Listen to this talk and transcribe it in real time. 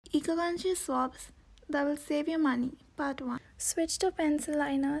Eco-conscious swabs that will save you money, part 1. Switch to pencil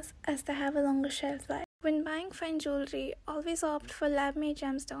liners as they have a longer shelf life. When buying fine jewelry, always opt for lab-made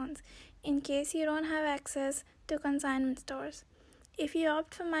gemstones in case you don't have access to consignment stores. If you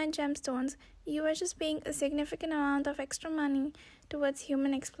opt for mined gemstones, you are just paying a significant amount of extra money towards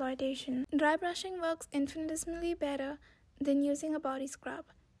human exploitation. Dry brushing works infinitesimally better than using a body scrub.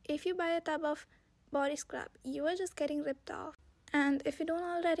 If you buy a tub of body scrub, you are just getting ripped off. And if you don't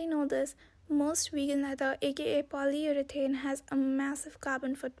already know this, most vegan leather, aka polyurethane, has a massive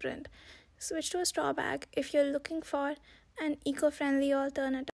carbon footprint. Switch to a straw bag if you're looking for an eco-friendly alternative.